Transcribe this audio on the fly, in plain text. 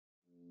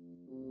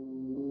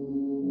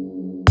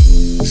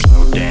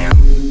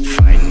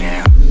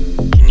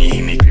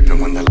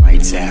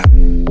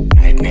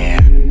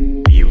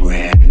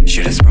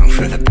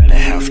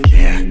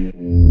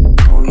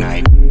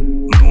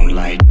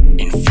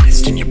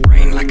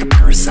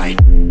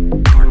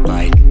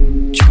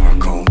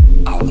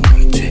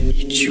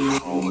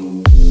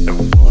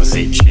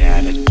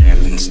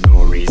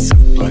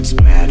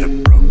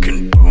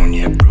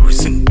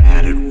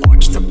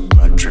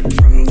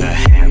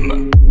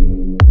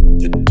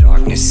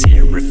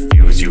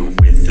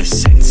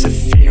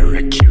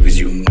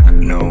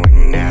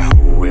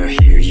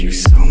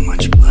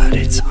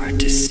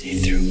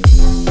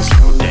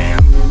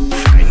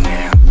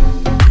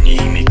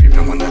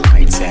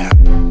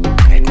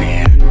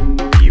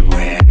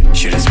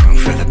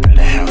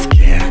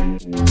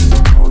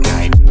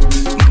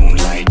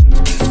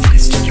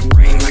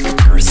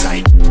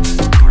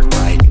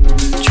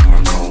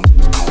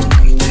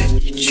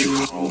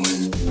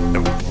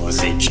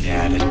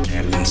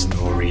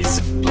memories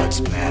of blood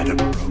splatter,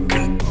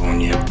 broken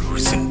bone, yeah,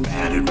 bruised and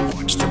battered.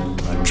 Watch the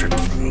blood drip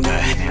from the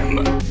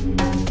hammer.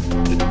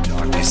 The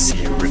darkness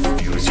here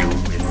refills you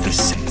with a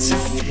sense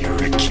of fear,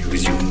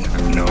 accuse you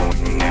not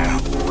knowing now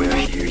who will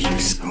hear you.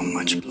 So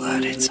much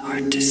blood, it's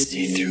hard to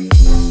see through.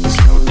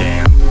 Slow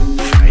down,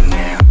 fight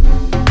now.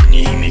 Can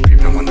you hear me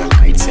creeping when the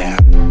lights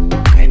out?